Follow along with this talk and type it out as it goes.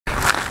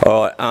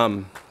Alright,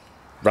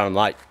 running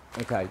late.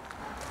 Okay,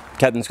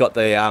 Captain's got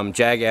the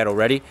Jag out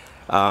already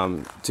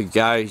to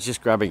go. He's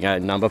just grabbing a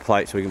number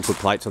plate so we can put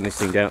plates on this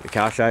thing down at the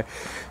car show.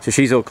 So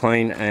she's all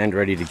clean and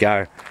ready to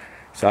go.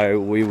 So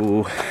we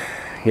will,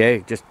 yeah,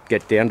 just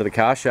get down to the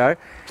car show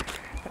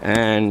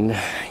and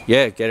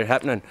yeah, get it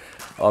happening.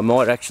 I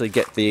might actually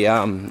get the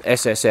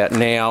SS out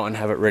now and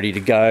have it ready to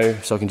go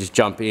so I can just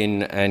jump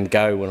in and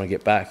go when I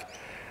get back.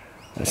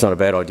 That's not a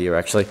bad idea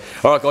actually.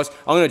 Alright guys,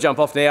 I'm going to jump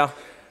off now.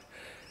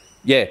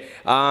 Yeah,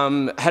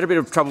 had a bit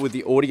of trouble with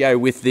the audio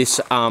with this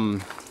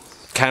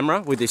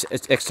camera, with this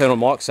external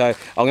mic, so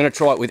I'm going to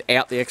try it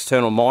without the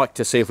external mic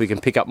to see if we can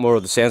pick up more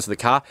of the sounds of the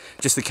car.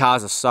 Just the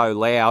cars are so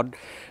loud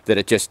that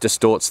it just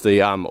distorts the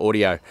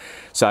audio.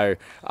 So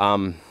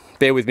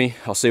bear with me,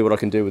 I'll see what I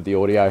can do with the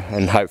audio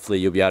and hopefully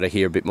you'll be able to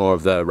hear a bit more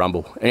of the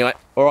rumble. Anyway,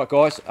 alright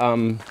guys,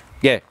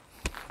 yeah,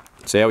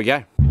 see how we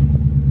go.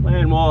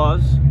 Plan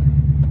was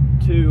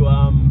to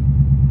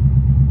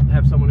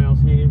have someone else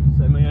here,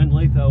 so me and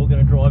Letho are going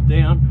to drive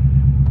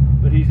down,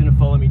 but he's going to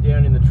follow me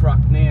down in the truck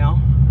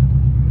now,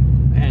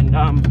 and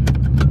I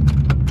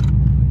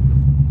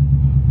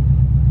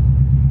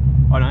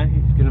know,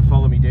 he's going to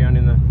follow me down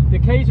in the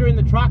keys are in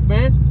the truck,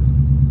 man.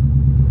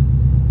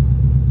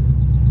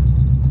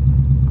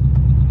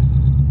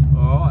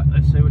 Alright,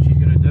 let's see what she's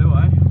going to do,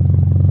 eh?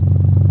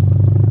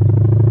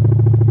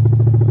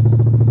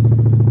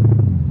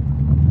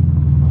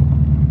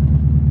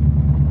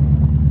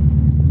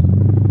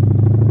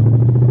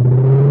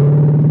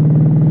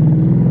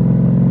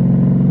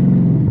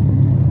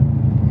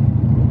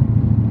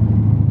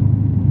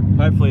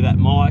 Hopefully that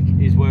mic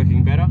is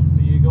working better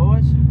for you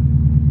guys.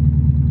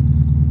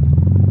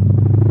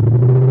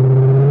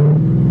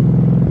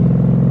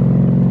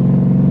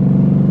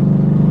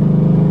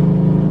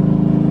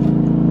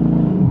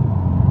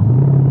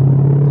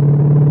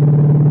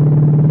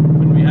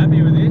 Couldn't be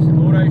happy with this.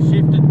 Auto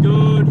shifted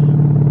good.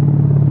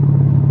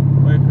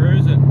 We're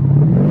cruising.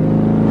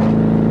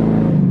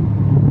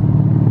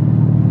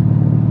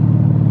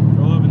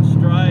 Driving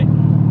straight.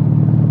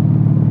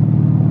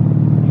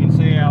 You can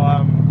see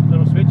our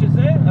little switches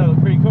there. They look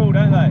pretty cool,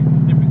 don't they?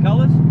 Different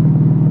colours.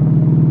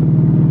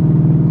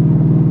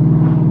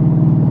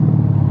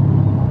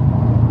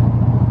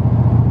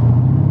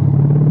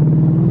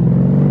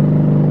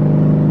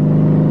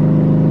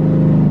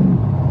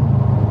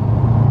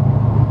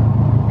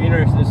 Be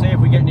interested to see if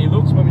we get any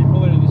looks when we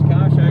pull into this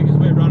car show because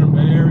we're running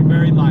very,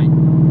 very late.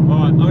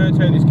 Alright, I'm going to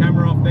turn this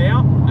camera off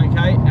now,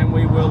 okay, and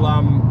we will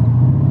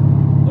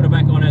put it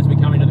back on as we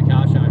come into the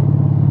car show.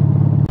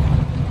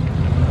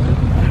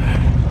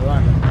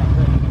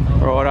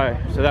 Righto,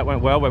 so that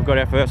went well. We've got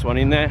our first one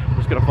in there.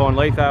 Just got to find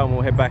Letho and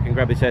we'll head back and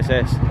grab this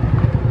SS.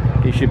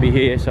 He should be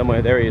here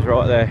somewhere. There he is,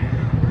 right there.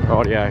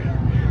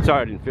 Rightio.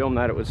 Sorry I didn't film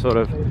that. It was sort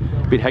of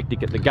a bit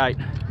hectic at the gate.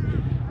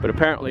 But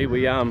apparently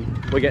we're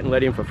getting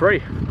let in for free,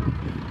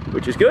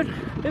 which is good,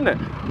 isn't it?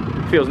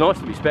 Feels nice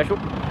to be special.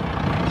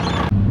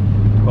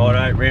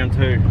 Righto, round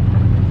two.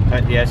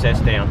 Take the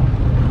SS down.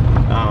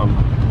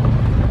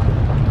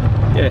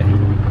 Yeah,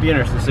 be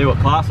interested to see what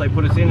class they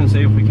put us in and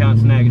see if we can't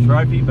snag a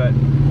trophy, but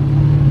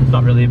it's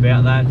not really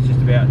about that. It's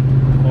just about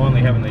finally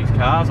having these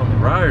cars on the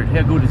road.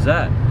 How good is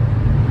that?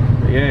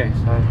 But yeah,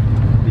 so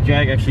the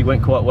Jag actually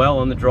went quite well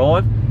on the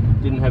drive.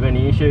 Didn't have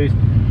any issues.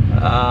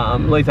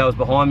 Letho was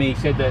behind me. He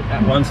said that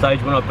at one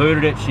stage when I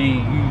booted it,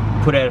 she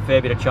put out a fair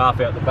bit of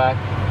chaff out the back.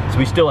 So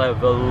we still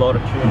have a lot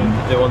of tuning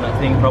to do on that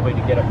thing, probably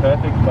to get it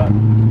perfect, but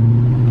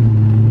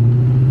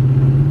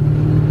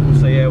we'll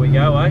see how we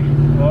go, eh?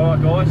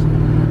 Alright guys,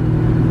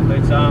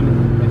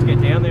 let's get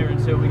down there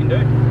and see what we can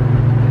do.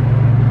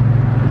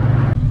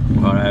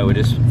 Alright, we're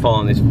just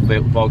following this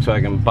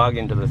Volkswagen Bug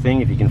into the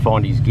thing, if you can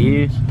find his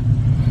gears.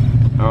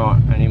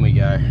 Alright, and in we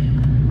go.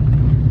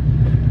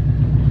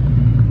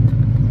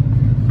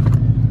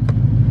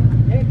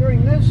 Yeah,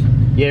 during this?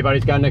 Yeah, buddy,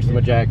 he's going next to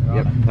my Jag.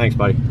 Right. Yep, thanks,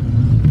 buddy.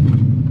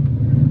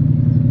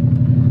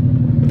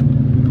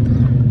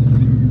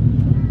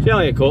 It's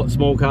only a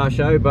small car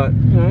show, but, you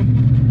know,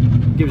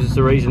 gives us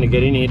a reason to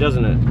get in here,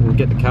 doesn't it? And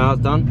get the cars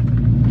done.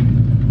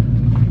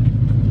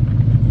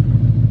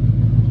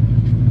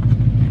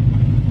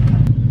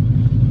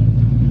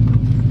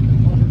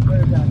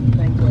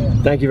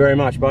 Thank you very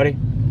much, buddy.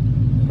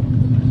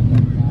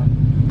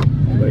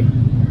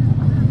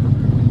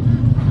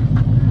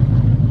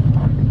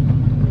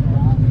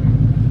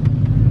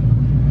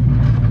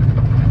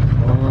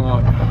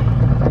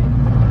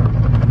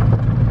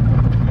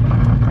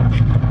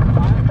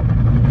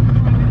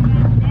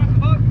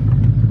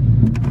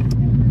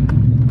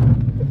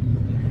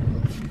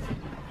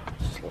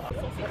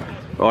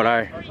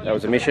 Righto, that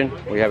was a mission.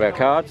 We have our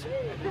cards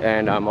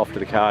and I'm off to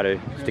the car to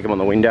stick them on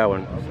the window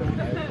and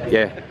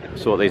yeah,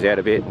 sort these out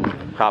a bit and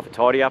half a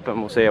tidy up and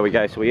we'll see how we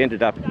go. So we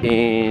ended up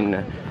in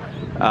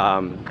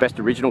best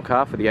original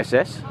car for the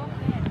SS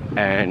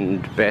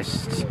and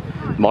best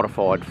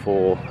modified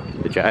for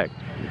the Jag.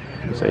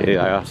 So here they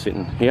are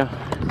sitting here.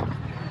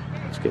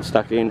 Let's get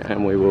stuck in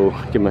and we will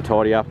give them a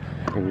tidy up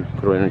and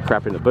put any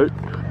crap in the boot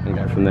and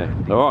go from there.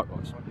 Alright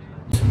guys.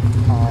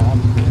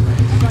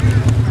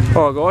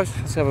 Alright guys,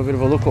 let's have a bit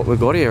of a look what we've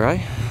got here,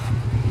 eh?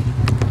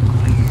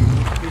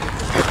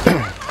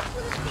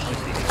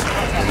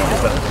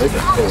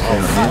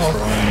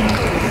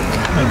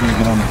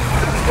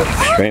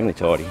 Extremely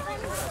tidy.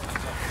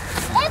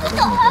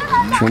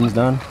 Trim's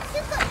done.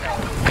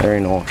 Very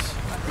nice.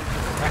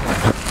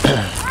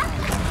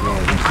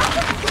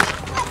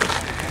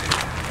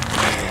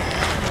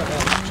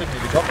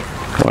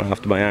 One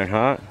after my own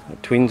heart.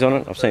 Twins on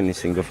it. I've seen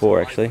this thing before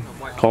actually.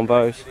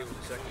 Combos.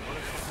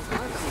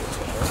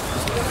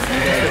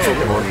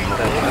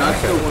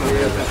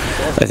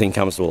 That thing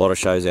comes to a lot of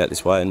shows out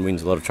this way and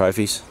wins a lot of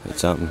trophies.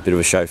 It's a bit of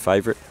a show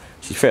favourite.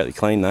 She's fairly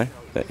clean though,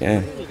 but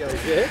yeah.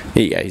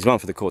 Here you go, he's one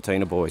for the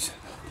Cortina boys.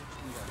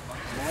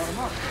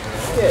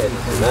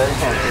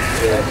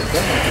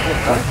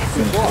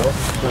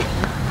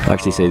 I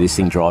actually see this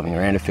thing driving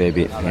around a fair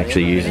bit. He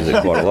actually uses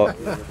it quite a lot.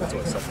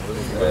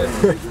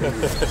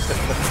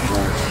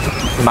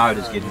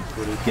 Motor's getting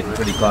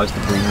pretty close to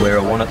being where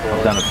I want it.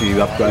 I've done a few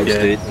upgrades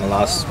to it in the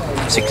last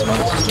 6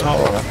 months.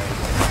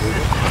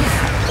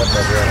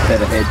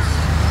 Better heads,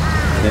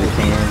 better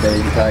cam, better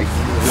intake,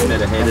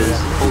 better headers.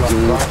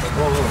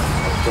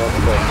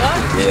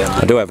 Yeah.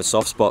 I do have a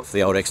soft spot for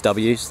the old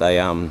XWs. They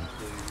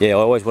yeah, I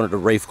always wanted a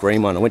reef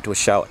green one. I went to a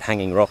show at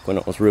Hanging Rock when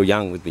I was real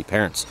young with my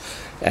parents,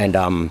 and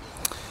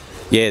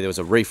yeah, there was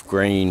a reef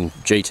green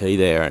GT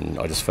there, and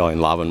I just fell in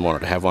love and wanted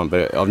to have one.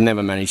 But I've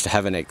never managed to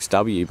have an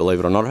XW, believe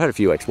it or not. I've had a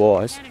few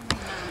XYs,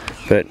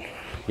 but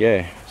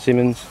yeah,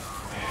 Simmons,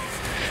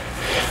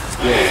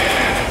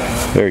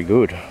 very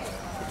good.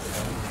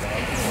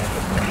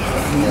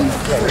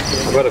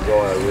 I've got a guy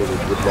I really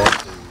would like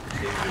to.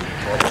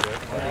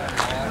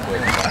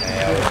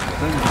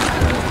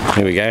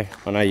 Here we go.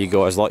 I know you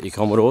guys like your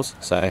Commodores,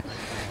 so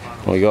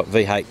we got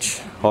VH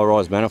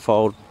high-rise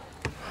manifold.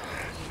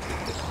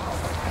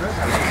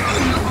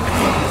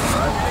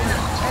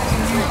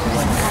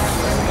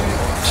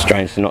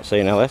 Strange to not see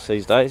an LS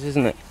these days,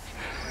 isn't it?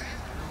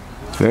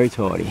 It's very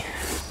tidy.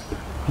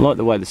 I like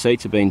the way the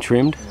seats have been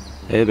trimmed.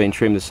 They've been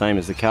trimmed the same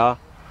as the car.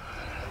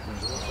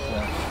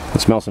 I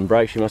smell some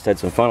brakes. You must have had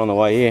some fun on the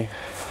way here.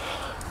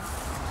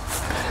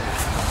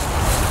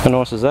 How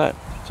nice is that?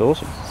 It's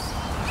awesome.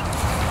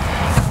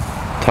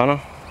 Tonner.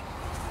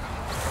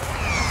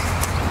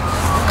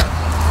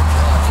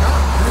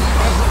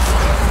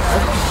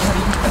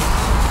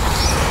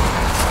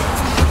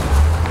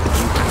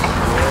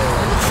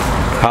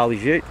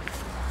 Harley's Ute.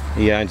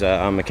 He owns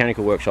a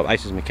mechanical workshop,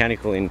 Aces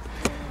Mechanical in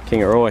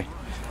Kingatow.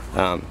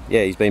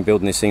 Yeah, he's been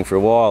building this thing for a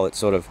while. It's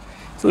sort of,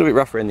 it's a little bit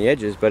rough around the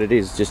edges, but it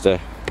is just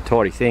a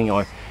tidy thing.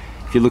 If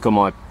you look on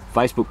my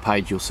Facebook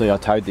page, you'll see I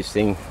towed this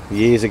thing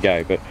years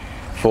ago, but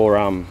for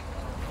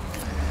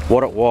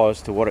what it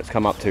was to what it's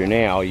come up to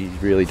now, he's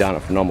really done a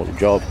phenomenal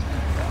job.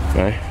 You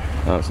know,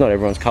 it's not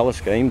everyone's colour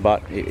scheme,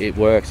 but it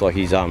works. Like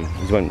he's one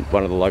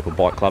of the local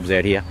bike clubs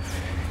out here,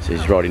 so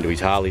he's right into his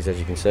Harleys, as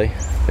you can see.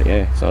 But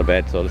yeah, it's not a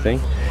bad sort of thing.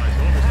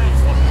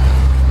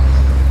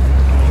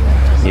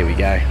 Here we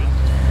go.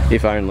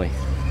 If only.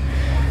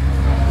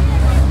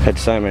 Had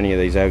so many of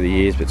these over the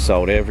years, but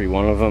sold every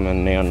one of them,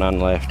 and now none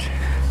left.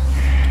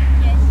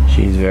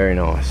 She's very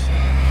nice.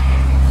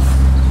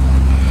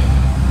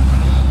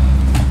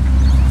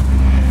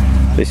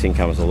 This thing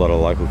comes to a lot of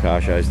local car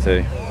shows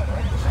too.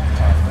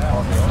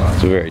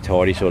 It's a very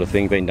tidy sort of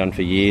thing, been done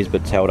for years,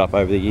 but it's held up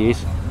over the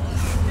years.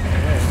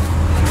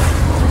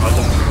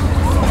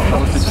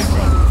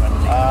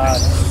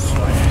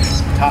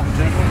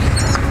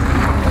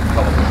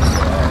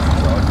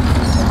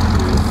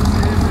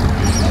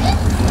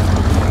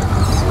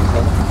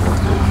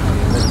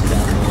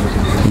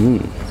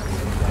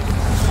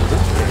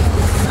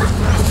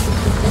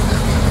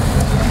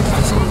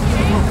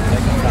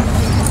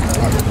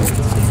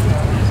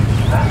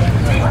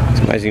 It's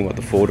amazing what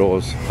the four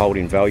doors hold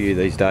in value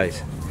these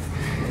days,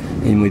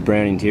 in with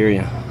brown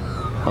interior.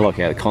 I like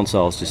how the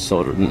console's just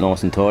sort of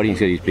nice and tidy. He's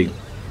got his big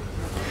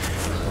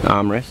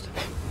armrest.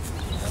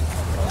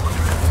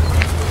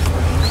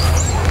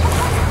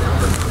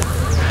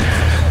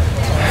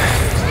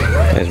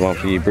 There's one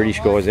for you British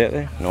guys out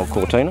there, an old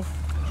Cortina.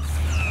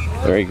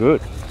 Very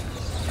good.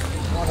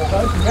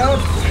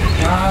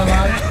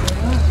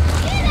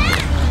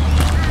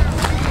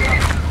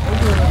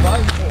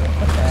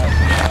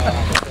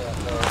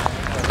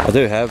 I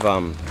do have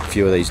a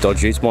few of these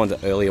Dodge Utes. Mine's the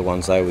earlier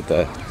ones though, with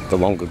the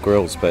longer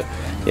grills, but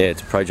yeah,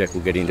 it's a project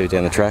we'll get into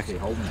down the track.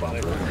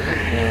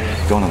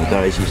 Gone are the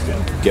days used to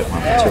get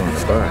one for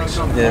 200 bucks.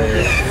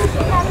 Yeah.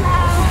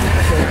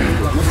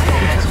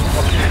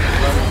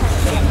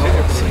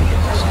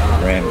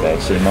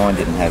 Ramback. See, mine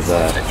didn't have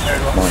that.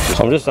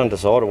 I'm just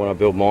undecided when I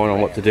build mine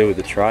on what to do with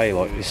the tray.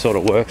 Like, this sort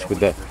of works with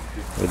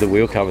the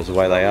wheel covers the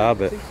way they are,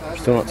 but I'm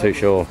still not too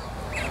sure.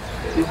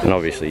 And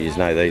obviously you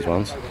know these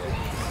ones.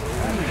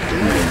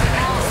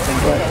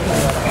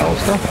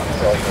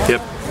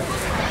 Yep.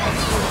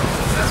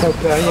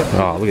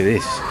 Oh, look at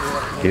this.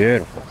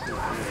 Beautiful.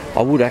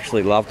 I would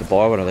actually love to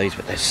buy one of these,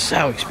 but they're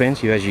so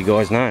expensive, as you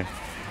guys know.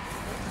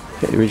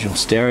 Got the original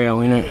stereo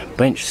in it,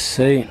 bench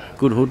seat,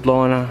 good hood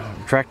liner,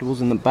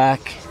 retractables in the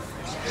back.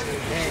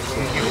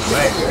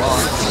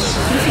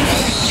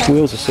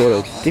 Wheels are sort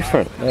of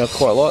different. I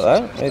quite like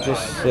that. They're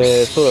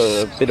just sort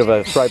of a bit of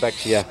a throwback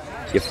to your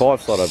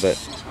 5-slot, I bet.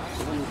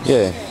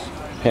 Yeah,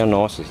 how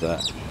nice is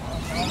that?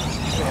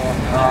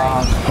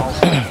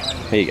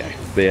 Here you go,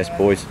 BS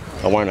boys.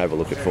 I won't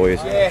overlook it for you.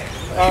 You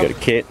got a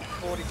kit.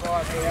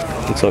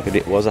 Looks like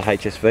it was a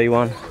HSV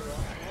one.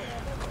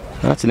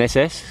 That's an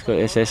SS. It's got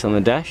SS on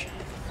the dash.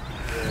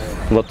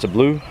 Lots of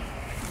blue.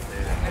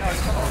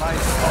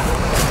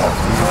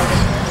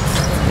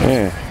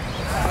 Yeah.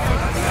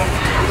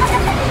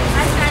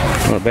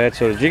 Not a bad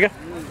sort of jigger.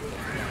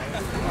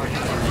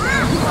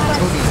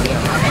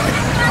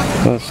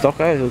 The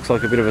Stocko looks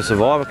like a bit of a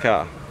survivor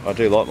car. I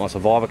do like my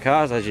survivor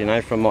cars, as you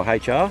know from my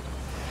HR.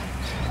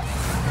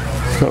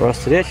 It's not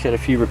rusted out, she had a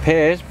few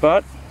repairs,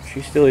 but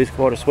she still is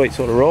quite a sweet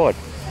sort of ride.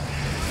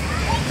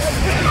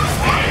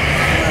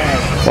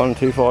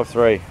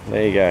 1253,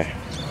 there you go.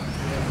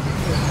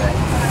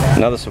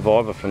 Another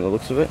survivor from the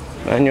looks of it.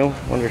 Manual,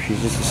 wonder if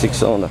she's just a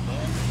 6-cylinder.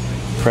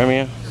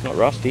 Premier, it's not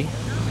rusty.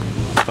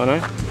 I know,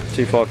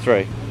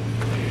 253.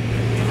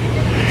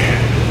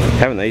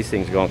 Haven't these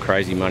things gone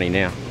crazy money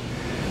now?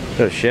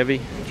 Got a Chevy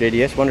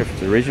GDS, wonder if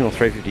it's original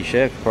 350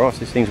 Chev price.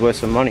 This thing's worth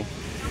some money.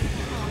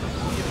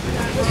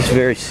 Just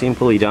very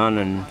simply done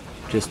and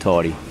just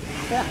tidy.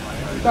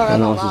 How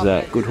nice is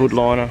that? Good hood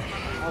liner.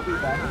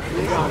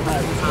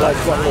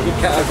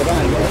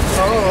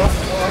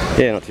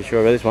 Yeah, not too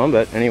sure about this one,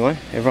 but anyway,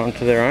 everyone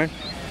to their own.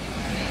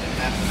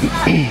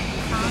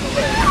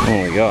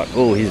 Oh my god,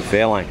 oh, here's a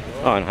Fairlane.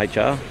 Oh, and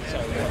HR.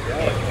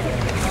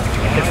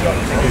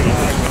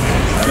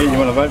 You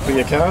want to vote for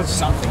your cars?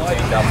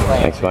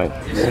 Thanks, mate.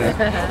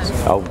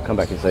 I'll come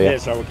back and see you.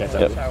 Yes, I will catch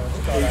up.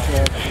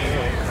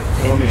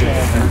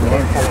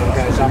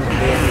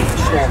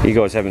 You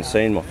guys haven't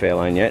seen my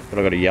Fairlane yet, but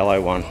I've got a yellow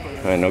one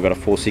and I've got a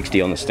 460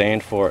 on the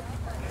stand for it.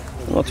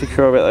 I'm not too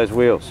sure about those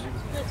wheels.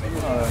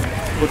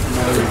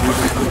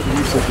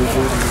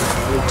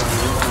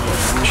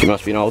 She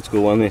must be an old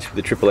school one, this, with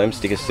the Triple M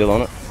sticker still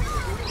on it.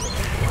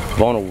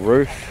 Vinyl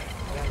roof.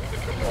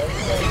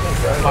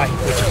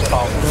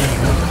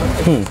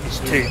 It's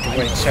 2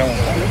 degrees cell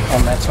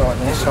on that side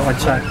and this side,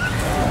 so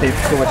this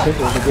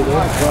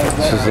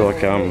is like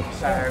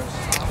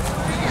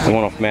the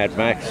one off Mad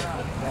Max,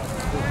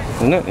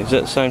 isn't it? Is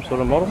that the same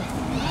sort of model?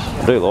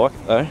 I do like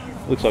it though.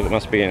 Looks like it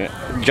must be in it.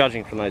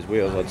 Judging from those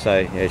wheels, I'd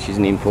say, yeah, she's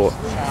an import.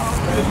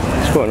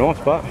 It's quite nice,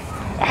 but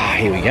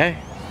here we go.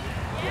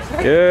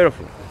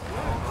 Beautiful.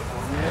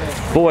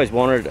 I've always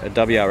wanted a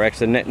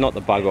WRX, and not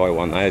the bug eye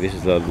one though. This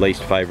is the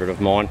least favourite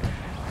of mine,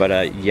 but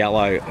a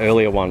yellow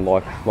earlier one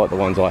like the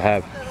ones I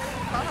have.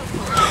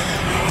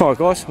 Alright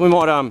guys, we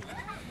might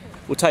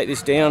we'll take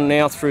this down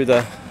now through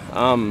the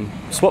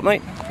swap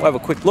meet. We'll have a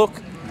quick look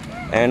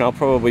and I'll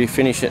probably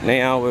finish it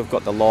now. We've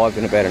got the live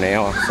in about an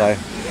hour, so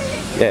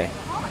yeah.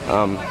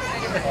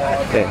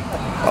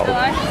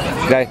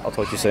 Okay, I'll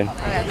talk to you soon.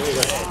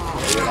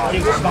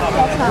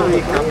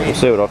 We'll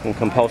see what I can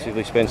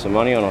compulsively spend some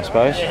money on, I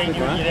suppose.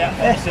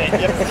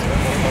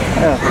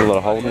 A lot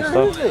of holding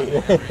stuff.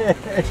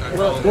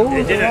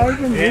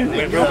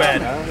 Real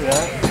bad.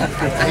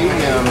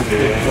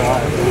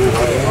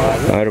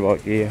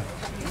 Motorbike gear.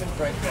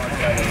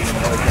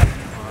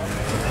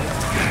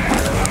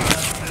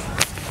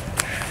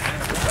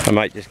 My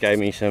mate just gave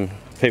me some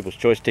People's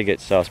Choice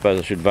tickets, so I suppose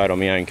I should vote on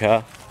my own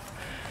car.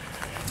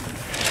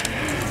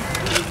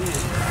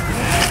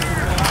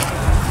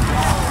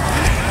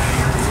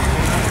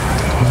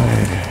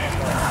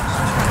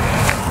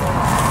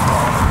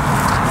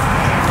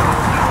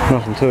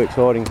 Nothing too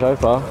exciting so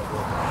far.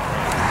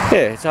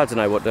 Yeah, it's hard to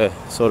know what the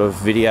sort of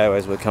video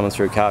as we're coming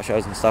through car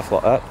shows and stuff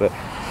like that, but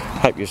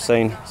hope you've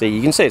seen. See,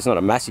 you can see it's not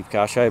a massive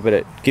car show, but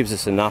it gives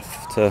us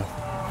enough to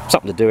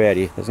something to do out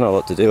here. There's not a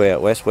lot to do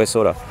out west. We're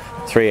sort of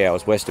 3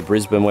 hours west of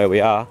Brisbane where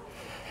we are.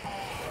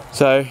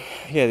 So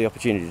yeah, the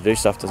opportunity to do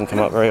stuff doesn't come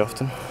up very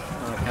often.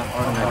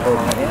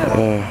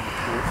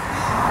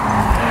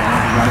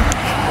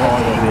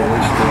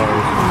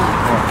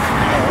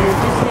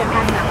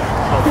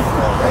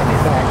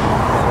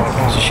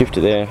 There's a shifter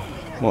there.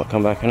 Might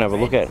come back and have a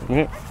look at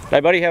it. Hey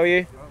buddy, how are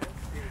you?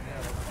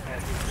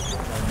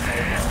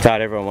 It's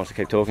hard, everyone wants to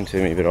keep talking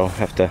to me, but I'll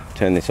have to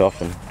turn this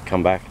off and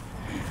come back.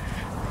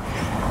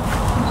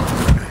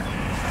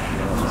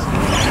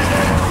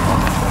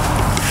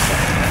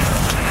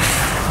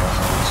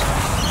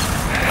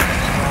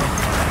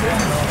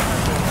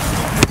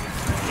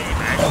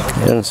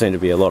 There doesn't seem to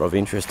be a lot of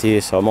interest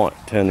here, so I might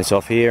turn this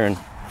off here and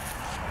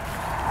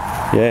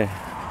yeah,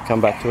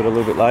 come back to it a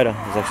little bit later.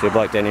 There's actually a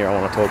bloke down here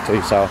I want to talk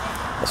to, so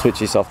I'll switch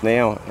this off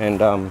now and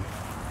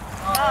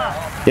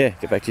yeah,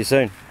 get back to you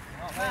soon.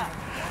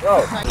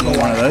 Got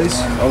one of these.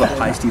 I've got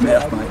pasty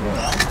mouth, mate.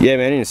 Yeah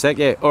man, in a sec,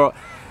 yeah. Alright.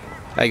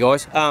 Hey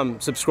guys,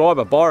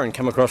 subscriber Byron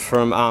come across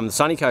from the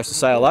sunny coast to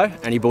say hello,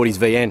 and he bought his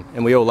VN,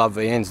 and we all love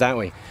VNs, don't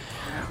we?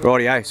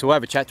 Rightio, so we'll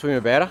have a chat to him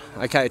about her.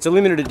 Okay, it's a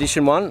limited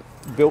edition one,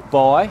 built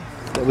by,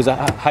 it was a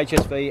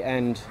HSV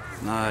and...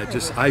 No,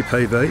 just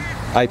APV.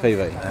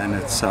 APV. And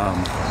it's,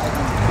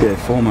 yeah,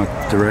 former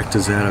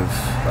directors out of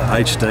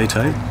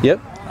HDT. Yep.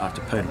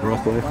 after Peter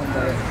Brockwell.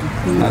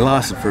 They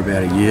lasted for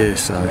about a year,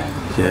 so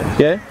yeah.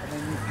 Yeah,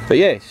 but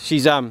yeah,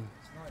 she's so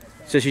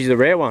she's the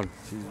rare one.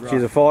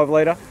 She's a 5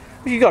 litre.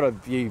 You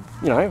got you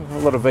know, a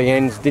lot of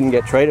VNs didn't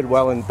get treated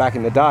well back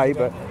in the day,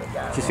 but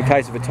it's just a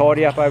case of a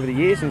tidy up over the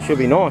years, and she'll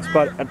be nice.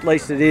 But at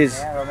least it is.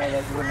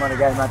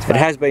 It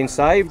has been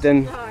saved,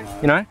 and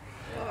you know,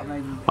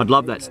 I'd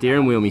love that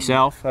steering wheel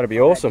myself. That'd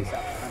be awesome.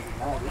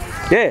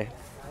 Yeah,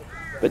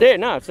 but yeah,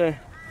 no, it's a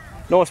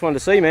nice one to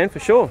see, man, for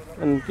sure.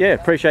 And yeah,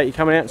 appreciate you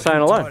coming out and saying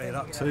hello. Tied it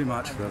up too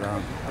much, but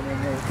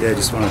yeah,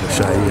 just wanted to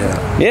show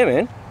you. Yeah,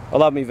 man. I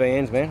love me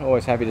VNs, man.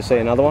 Always happy to see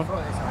another one.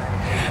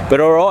 But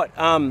all right,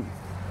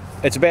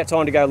 it's about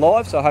time to go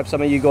live, so I hope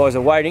some of you guys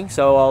are waiting.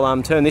 So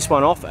I'll turn this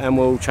one off and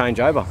we'll change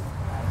over.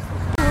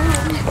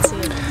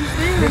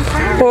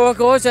 Alright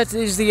guys, that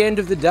is the end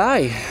of the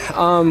day.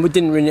 We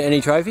didn't win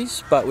any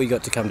trophies, but we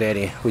got to come down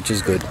here, which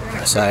is good.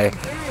 So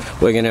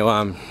we're going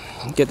to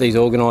get these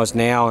organised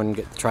now and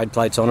get the trade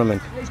plates on them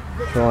and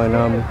try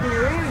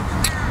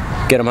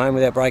and get them home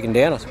without breaking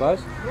down, I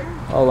suppose.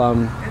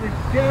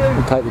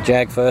 We'll take the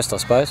Jag first, I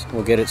suppose.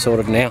 We'll get it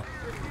sorted now.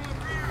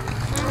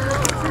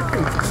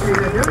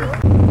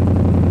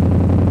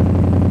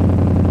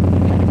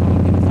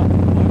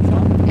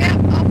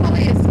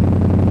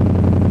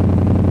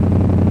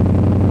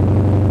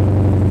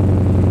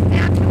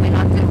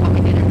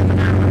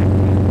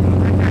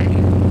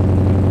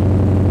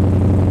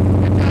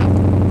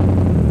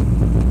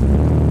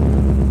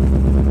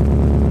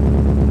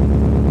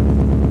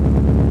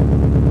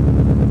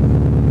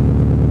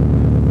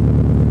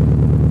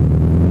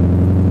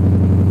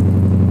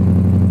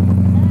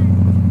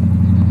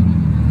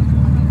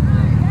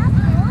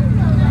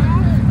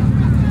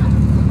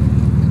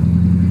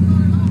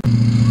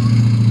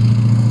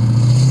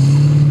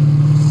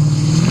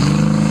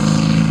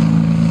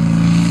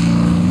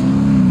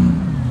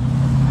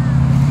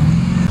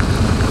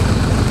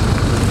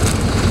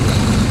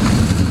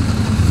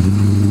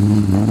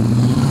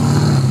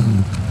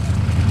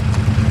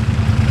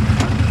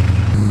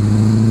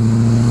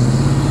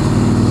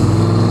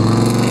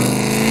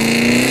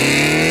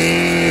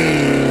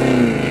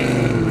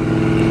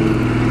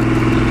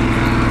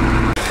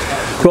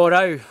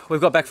 Righto,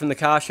 we've got back from the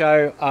car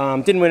show.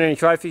 Didn't win any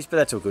trophies, but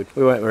that's all good.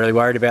 We weren't really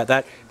worried about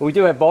that. But we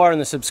do have Byron,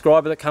 the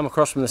subscriber, that come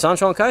across from the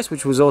Sunshine Coast,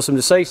 which was awesome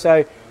to see.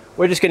 So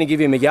we're just going to give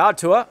him a yard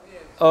tour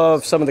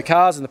of some of the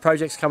cars and the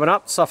projects coming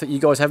up, stuff that you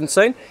guys haven't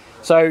seen.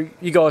 So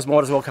you guys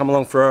might as well come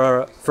along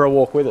for a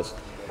walk with us.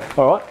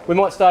 All right, we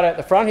might start out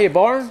the front here,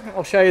 Byron.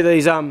 I'll show you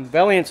these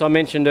Valiants I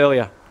mentioned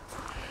earlier.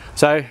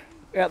 So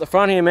out the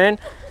front here, man,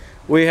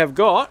 we have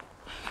got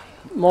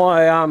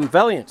my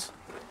Valiants.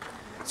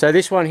 So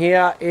this one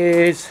here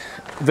is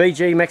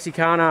VG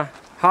Mexicana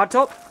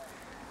hardtop,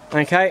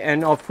 okay,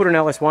 and I've put an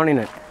LS1 in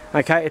it.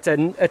 Okay,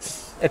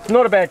 it's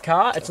not a bad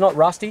car. It's not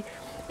rusty.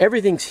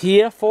 Everything's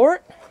here for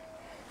it.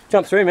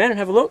 Jump through, man, and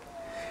have a look.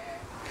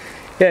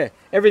 Yeah,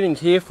 everything's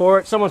here for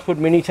it. Someone's put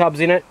mini tubs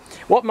in it.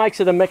 What makes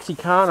it a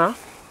Mexicana?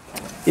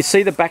 You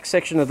see the back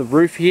section of the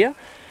roof here?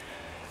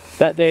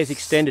 That there's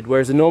extended,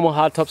 whereas the normal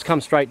hardtops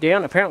come straight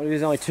down. Apparently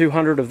there's only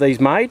 200 of these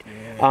made.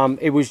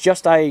 It was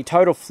just a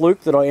total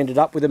fluke that I ended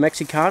up with a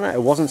Mexicana.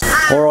 It wasn't.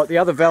 Alright, the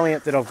other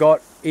Valiant that I've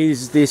got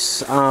is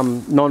this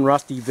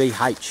non-rusty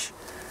VH.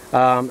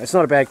 It's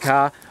not a bad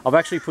car. I've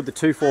actually put the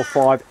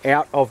 245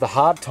 out of the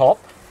hardtop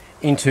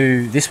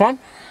into this one.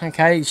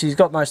 Okay, she's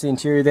got most of the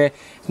interior there.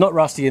 It's not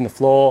rusty in the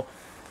floor,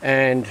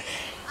 and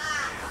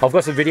I've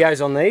got some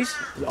videos on these.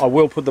 I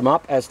will put them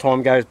up as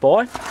time goes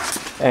by.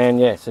 And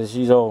yeah, so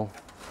she's all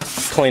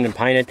clean and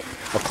painted.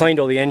 I've cleaned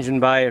all the engine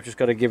bay. I've just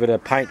got to give it a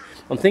paint.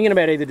 I'm thinking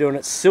about either doing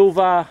it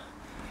silver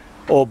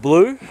or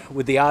blue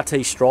with the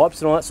RT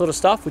stripes and all that sort of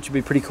stuff, which would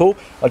be pretty cool.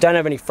 I don't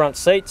have any front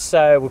seats,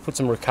 so we'll put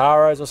some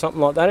Recaros or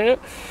something like that in it.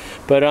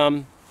 But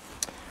all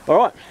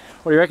right,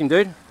 what do you reckon,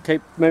 dude?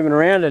 Keep moving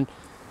around and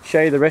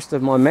show you the rest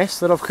of my mess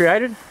that I've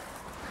created.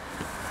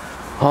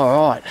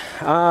 All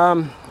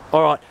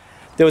right.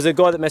 There was a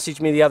guy that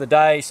messaged me the other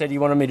day, said he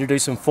wanted me to do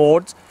some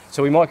Fords,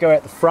 so we might go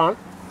out the front.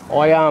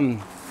 I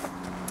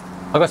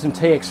got some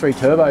TX3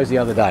 turbos the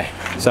other day,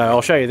 so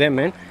I'll show you them,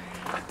 man.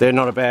 They're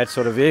not a bad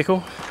sort of vehicle.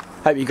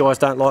 Hope you guys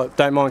don't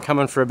mind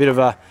coming for a bit of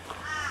a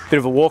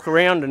walk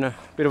around and a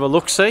bit of a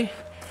look-see.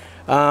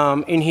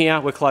 In here,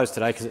 we're closed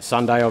today because it's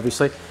Sunday,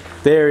 obviously.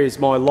 There is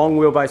my long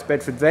wheelbase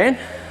Bedford van.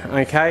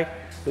 Okay,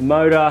 the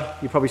motor,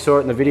 you probably saw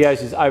it in the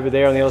videos, is over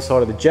there on the other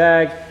side of the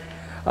Jag.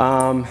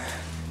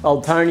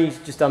 Old Tony's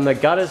just done the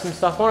gutters and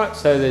stuff on it,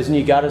 so there's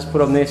new gutters put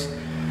on this.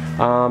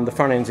 The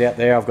front end's out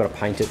there, I've got to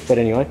paint it, but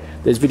anyway,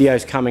 there's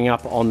videos coming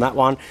up on that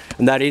one,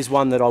 and that is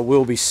one that I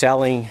will be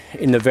selling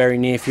in the very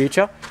near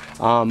future.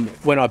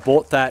 When I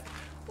bought that,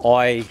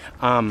 I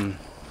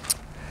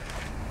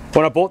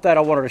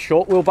wanted a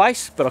short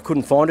wheelbase, but I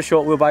couldn't find a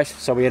short wheelbase,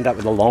 so we ended up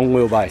with a long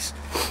wheelbase.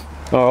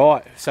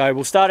 Alright, so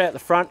we'll start out the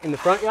front, in the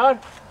front yard.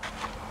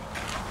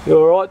 You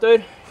alright,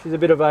 dude? She's a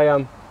bit of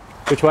a,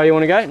 which way you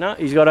want to go? No,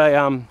 he's got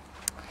a,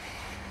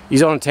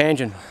 he's on a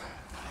tangent.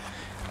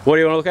 What do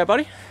you want to look at,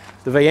 buddy?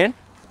 The VN?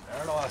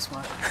 Paradise,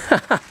 mate.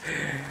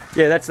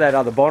 Yeah, that's that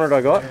other bonnet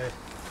I got.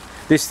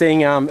 This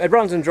thing, it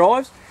runs and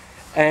drives,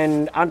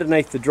 and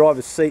underneath the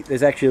driver's seat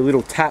there's actually a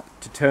little tap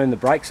to turn the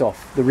brakes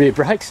off, the rear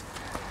brakes.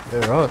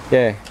 Yeah, right.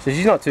 Yeah, so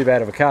she's not too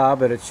bad of a car,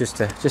 but it's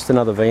just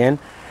another VN.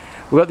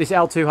 We've got this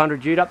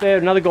L200 Ute up there.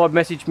 Another guy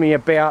messaged me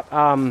about,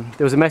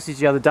 there was a message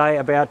the other day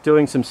about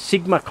doing some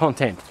Sigma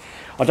content.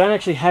 I don't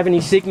actually have any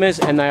Sigmas,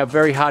 and they are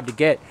very hard to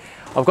get.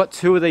 I've got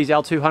 2 of these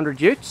L200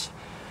 Utes,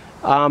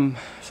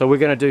 so we're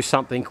going to do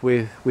something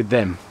with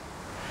them.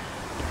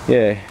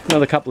 Yeah,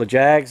 another couple of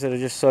Jags that are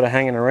just sort of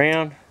hanging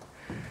around.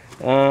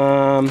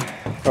 Alright.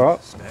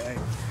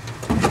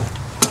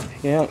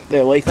 Yeah,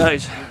 they're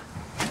Lithos.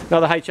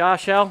 Another HR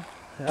shell.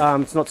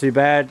 It's not too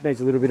bad, needs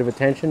a little bit of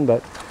attention,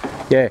 but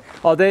yeah.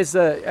 Oh, there's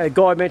a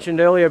guy mentioned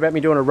earlier about me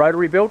doing a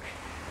rotary build.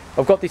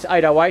 I've got this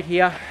 808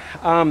 here.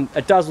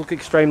 It does look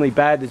extremely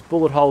bad, there's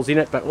bullet holes in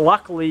it, but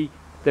luckily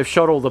they've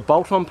shot all the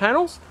bolt-on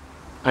panels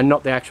and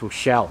not the actual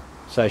shell,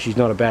 so she's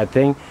not a bad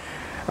thing.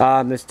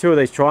 There's 2 of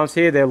these Triumphs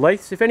here, they're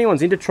Leiths. If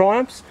anyone's into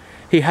Triumphs,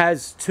 he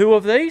has 2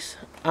 of these.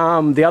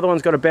 The other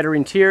one's got a better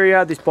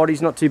interior, this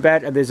body's not too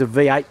bad, and there's a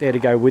V8 there to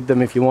go with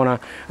them if you want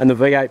to, and the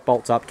V8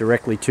 bolts up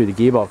directly to the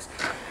gearbox.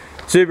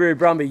 Subaru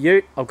Brumby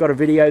Ute, I've got a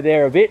video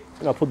there of it,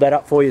 and I'll put that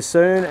up for you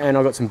soon, and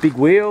I've got some big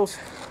wheels.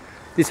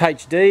 This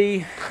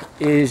HD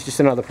is just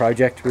another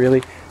project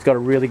really. It's got a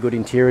really good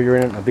interior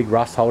in it and a big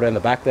rust hole down the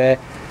back there.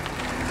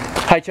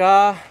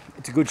 HR,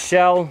 it's a good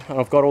shell, and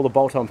I've got all the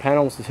bolt-on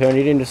panels to turn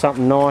it into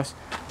something nice.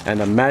 And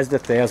the Mazda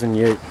 1000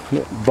 Ute.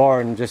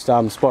 Byron just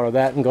spotted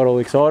that and got all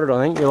excited,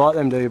 I think. You like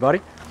them, do you,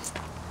 buddy?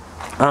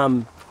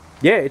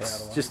 Yeah,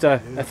 it's just a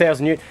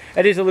 1000 Ute.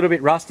 It is a little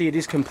bit rusty, it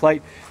is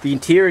complete. The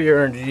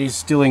interior, and it is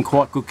still in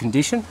quite good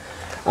condition.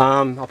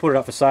 I put it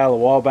up for sale a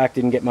while back,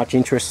 didn't get much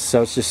interest,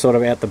 so it's just sort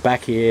of out the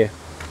back here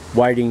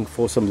waiting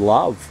for some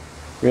love,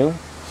 really.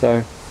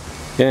 So,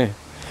 yeah.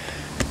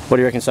 What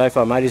do you reckon so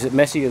far, mate? Is it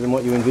messier than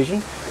what you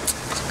envisioned?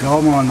 It's a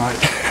gold mine,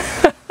 mate.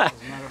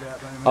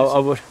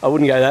 I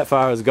wouldn't go that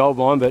far as a gold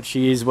mine, but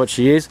she is what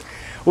she is.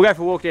 We'll go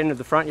for a walk down to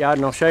the front yard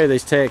and I'll show you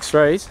these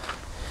TX3s.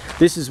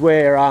 This is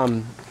where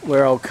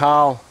old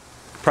Carl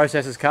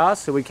processes cars,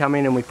 so we come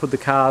in and we put the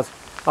cars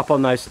up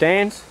on those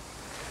stands,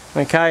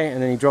 okay,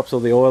 and then he drops all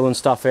the oil and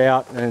stuff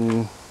out,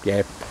 and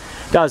yeah,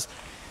 does.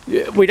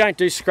 We don't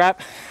do scrap,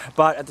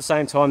 but at the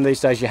same time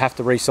these days you have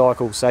to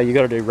recycle, so you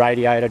got to do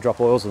radiator, drop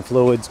oils and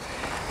fluids,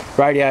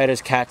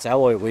 radiators, cats,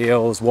 alloy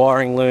wheels,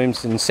 wiring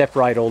looms, and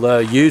separate all the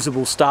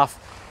usable stuff.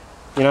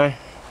 You know,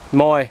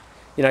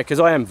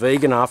 because I am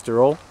vegan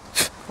after all.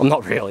 I'm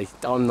not really.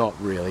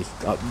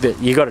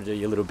 You got to do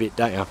your little bit,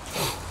 don't you?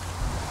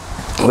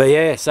 But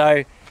yeah,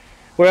 so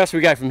where else do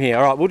we go from here?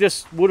 All right, we'll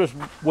just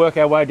work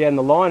our way down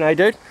the line, eh,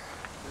 dude?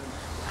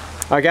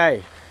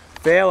 Okay,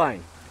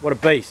 Fairlane, what a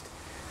beast.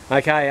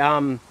 Okay,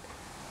 I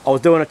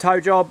was doing a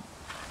tow job,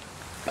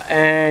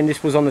 and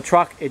this was on the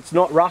truck. It's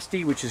not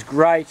rusty, which is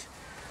great.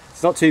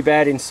 It's not too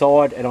bad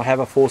inside, and I have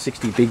a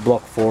 460 big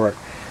block for it.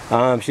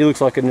 She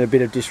looks like in a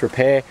bit of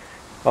disrepair.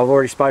 I've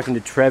already spoken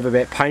to Trev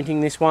about painting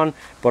this one,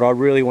 but I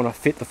really want to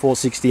fit the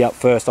 460 up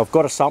first. I've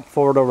got a sump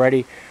for it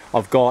already.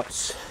 I've got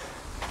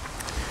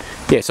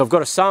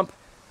a sump,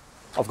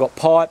 I've got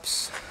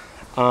pipes,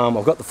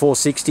 I've got the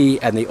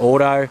 460 and the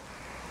auto,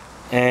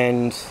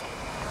 and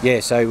yeah,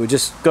 so we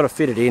just got to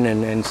fit it in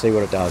and see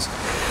what it does.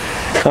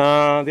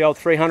 The old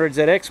 300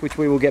 ZX, which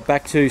we will get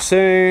back to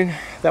soon.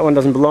 That one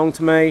doesn't belong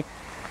to me.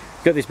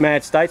 Got this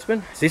Mad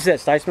Statesman. This is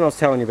that Statesman I was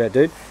telling you about,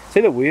 dude.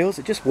 See the wheels?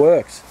 It just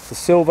works. The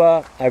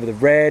silver over the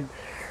red.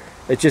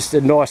 It's just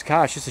a nice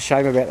car. It's just a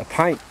shame about the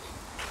paint.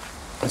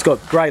 It's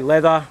got grey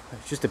leather.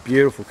 It's just a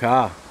beautiful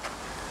car.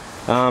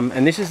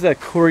 And this is the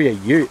Courier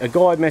Ute. A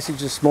guy messaged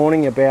this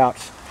morning about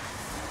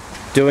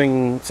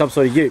doing some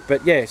sort of Ute.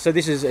 But yeah, so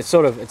this is, it's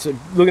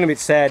looking a bit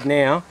sad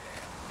now.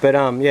 But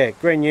yeah,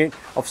 green Ute.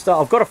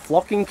 I've got a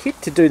flocking kit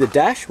to do the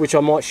dash, which I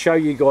might show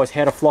you guys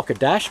how to flock a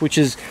dash, which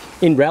is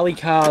in rally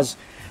cars.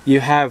 You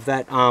have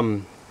that,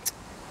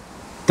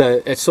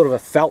 it's sort of a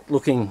felt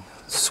looking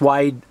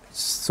suede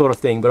sort of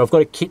thing, but I've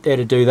got a kit there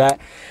to do that.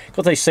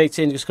 Got these seats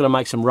in, just got to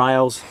make some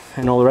rails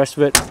and all the rest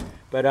of it.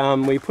 But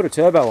we put a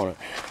turbo on it.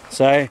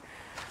 So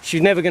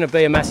she's never going to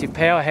be a massive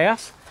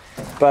powerhouse.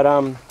 But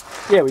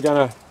yeah, we've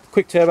done a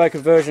quick turbo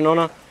conversion on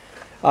her.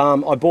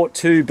 I bought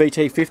 2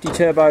 BT50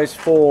 turbos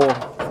for,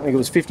 I think it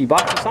was 50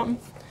 bucks or something.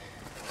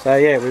 So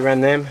yeah, we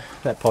ran them.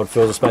 That pod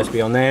fills are supposed to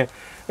be on there.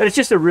 But it's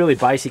just a really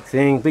basic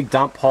thing, big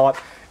dump pipe.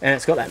 And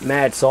it's got that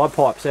mad side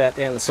pipes out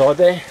down the side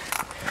there.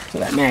 So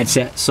that mad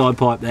side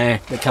pipe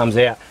there that comes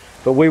out.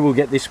 But we will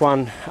get this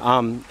one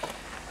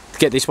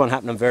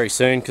happening very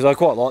soon, because I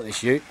quite like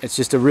this Ute. It's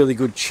just a really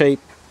good cheap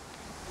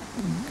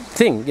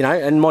thing, you know.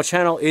 And my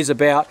channel is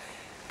about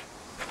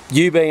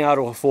you being able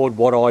to afford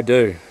what I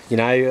do. You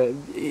know,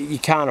 you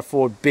can't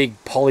afford big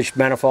polished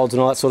manifolds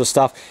and all that sort of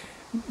stuff.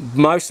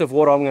 Most of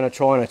what I'm going to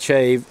try and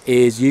achieve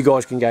is you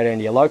guys can go down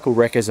to your local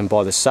wreckers and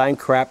buy the same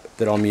crap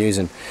that I'm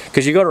using.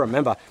 Because you've got to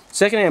remember,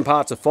 second-hand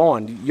parts are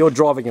fine. You're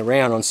driving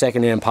around on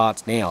second-hand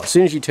parts now. As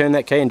soon as you turn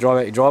that key and drive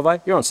out your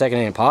driveway, you're on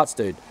second-hand parts,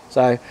 dude.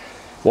 So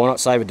why not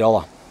save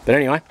 $1? But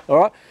anyway, all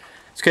right,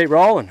 let's keep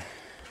rolling.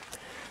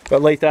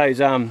 Got Letho's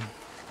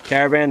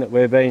caravan that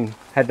we've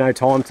had no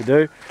time to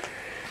do.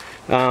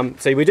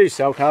 See, we do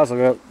sell cars. I've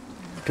got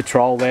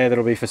Patrol there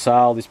that'll be for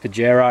sale, this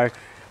Pajero.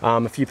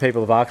 A few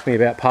people have asked me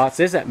about parts.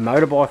 There's that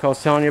motorbike I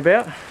was telling you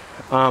about.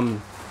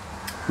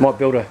 Might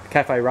build a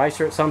cafe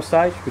racer at some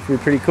stage, which would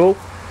be pretty cool.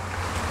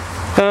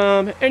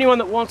 Anyone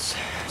that wants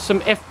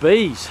some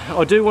FBs,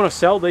 I do want to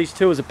sell these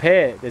two as a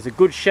pair. There's a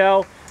good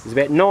shell, there's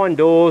about 9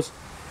 doors,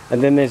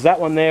 and then there's that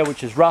one there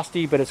which is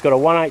rusty, but it's got a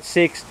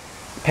 186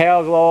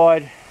 power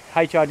glide,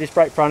 HR disc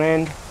brake front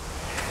end.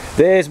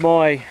 There's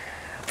my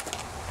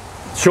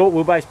short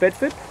wheelbase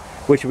Bedford,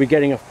 which will be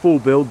getting a full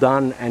build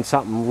done and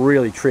something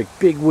really trick.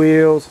 Big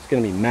wheels, it's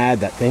going to be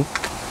mad, that thing.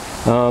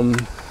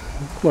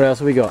 What else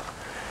have we got?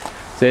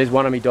 So there's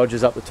one of my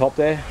Dodgers up the top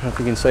there, I don't know if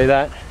you can see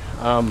that.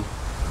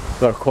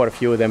 Got quite a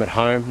few of them at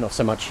home, not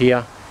so much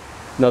here.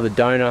 Another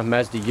donor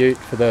Mazda Ute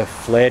for the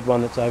flared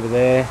one that's over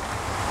there.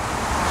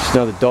 Just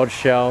another Dodge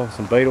shell,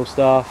 some Beetle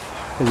stuff.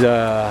 There's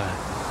a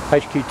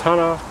HQ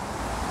tonner.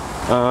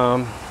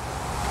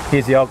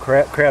 Here's the old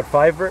crowd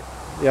favourite,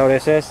 the old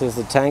SS. There's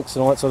the tanks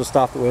and all that sort of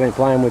stuff that we've been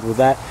playing with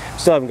that.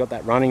 Still haven't got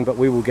that running, but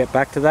we will get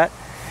back to that.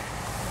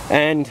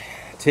 And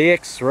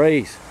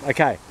TX3s.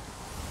 Okay,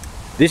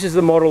 this is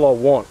the model I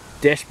want,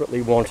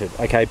 desperately wanted.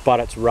 Okay,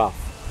 but it's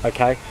rough.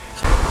 Okay.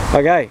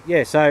 Okay,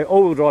 yeah, so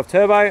all-wheel drive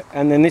turbo,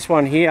 and then this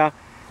one here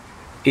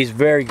is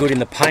very good in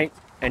the paint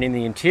and in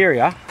the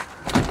interior,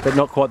 but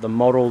not quite the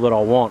model that I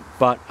want.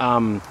 But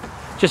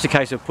just a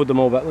case of put them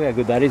all back. Look how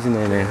good that is in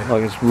there now.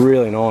 Like, it's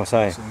really nice,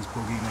 eh?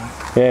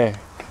 Yeah.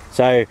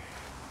 So,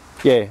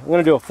 yeah, I'm going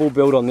to do a full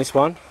build on this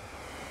one,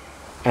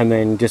 and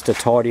then just a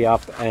tidy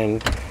up,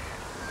 and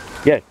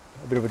yeah,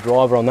 a bit of a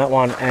driver on that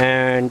one.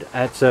 And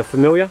it's a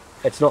familiar.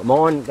 It's not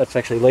mine. That's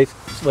actually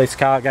Leith's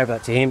car. I gave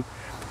that to him.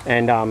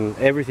 And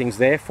everything's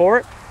there for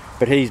it,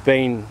 but he's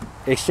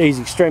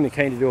extremely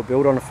keen to do a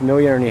build on a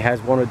familiar, and he has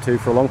wanted to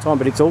for a long time.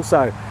 But it's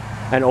also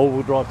an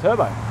all-wheel drive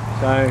turbo.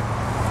 So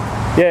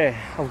yeah,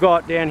 I've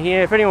got down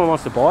here, if anyone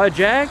wants to buy a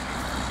Jag,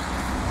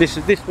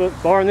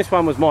 Byron, this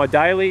one was my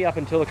daily up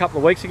until a couple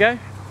of weeks ago.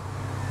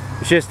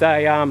 It's just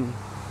a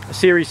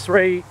Series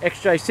 3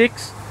 XJ6.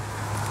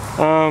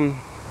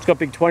 It's got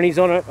big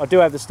 20s on it. I do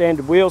have the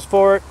standard wheels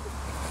for it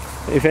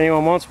if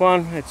anyone wants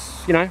one.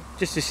 It's, you know,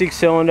 just a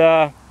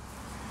 6-cylinder.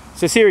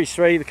 So Series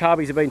 3, the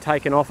carbies have been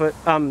taken off it,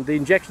 the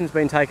injection's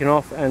been taken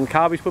off and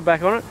carbies put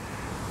back on it.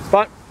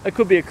 But it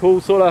could be a cool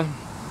sort of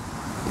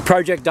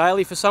project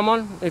daily for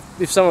someone,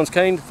 if someone's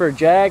keen for a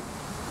Jag.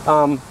 It's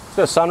got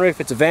a sunroof,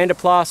 it's a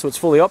Vanderplast, so it's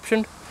fully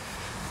optioned.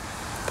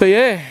 But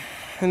yeah,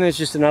 and there's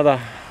just another,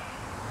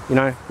 you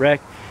know, wreck.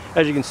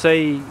 As you can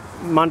see,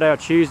 Monday or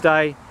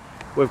Tuesday,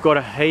 we've got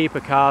a heap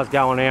of cars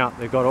going out.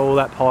 They've got all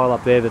that pile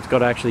up there that's got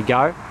to actually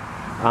go.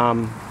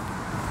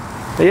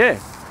 But yeah,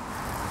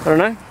 I don't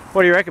know.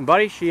 What do you reckon,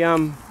 buddy? She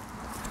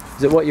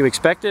is it what you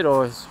expected,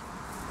 or is,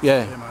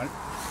 yeah? Yeah, mate.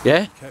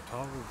 Yeah? Kept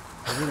hold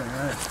of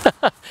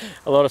everything, yeah.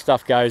 A lot of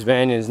stuff goes,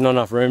 man. There's not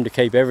enough room to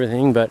keep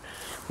everything, but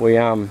we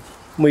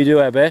do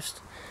our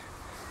best.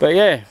 But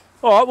yeah,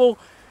 all right. Well,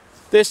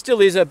 there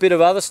still is a bit of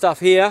other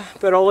stuff here,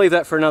 but I'll leave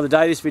that for another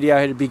day. This video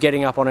had to be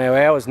getting up on our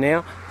hours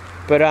now.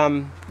 But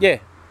yeah,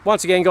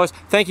 once again, guys,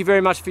 thank you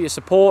very much for your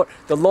support.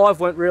 The live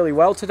went really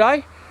well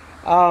today.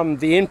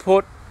 The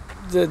input,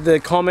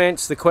 the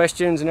comments, the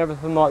questions and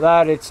everything like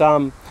that,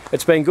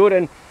 it's been good.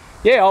 And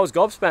yeah, I was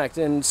gobsmacked,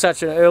 and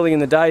such an early in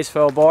the days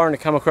for Byron to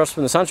come across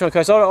from the Sunshine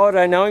Coast. I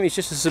don't know him, he's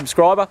just a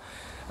subscriber.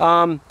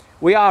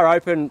 We are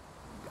open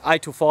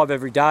 8 till 5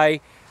 every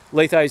day.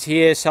 Letho's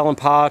here selling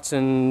parts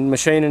and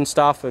machining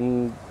stuff,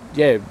 and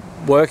yeah,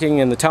 working,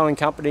 and the towing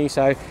company.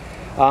 So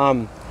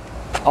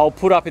I'll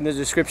put up in the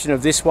description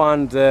of this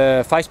one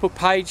the Facebook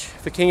page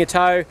for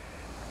Kingatow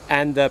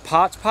and the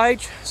parts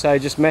page. So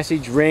just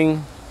message,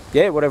 ring,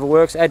 yeah, whatever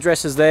works.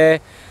 Address is there.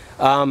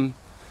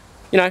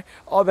 You know,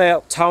 I'm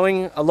out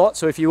towing a lot,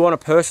 so if you want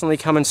to personally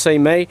come and see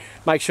me,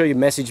 make sure you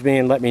message me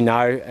and let me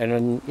know,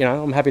 and you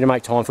know, I'm happy to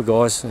make time for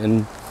guys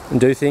and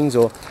do things,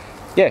 or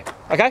yeah,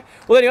 okay.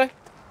 Well, anyway,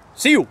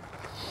 see you.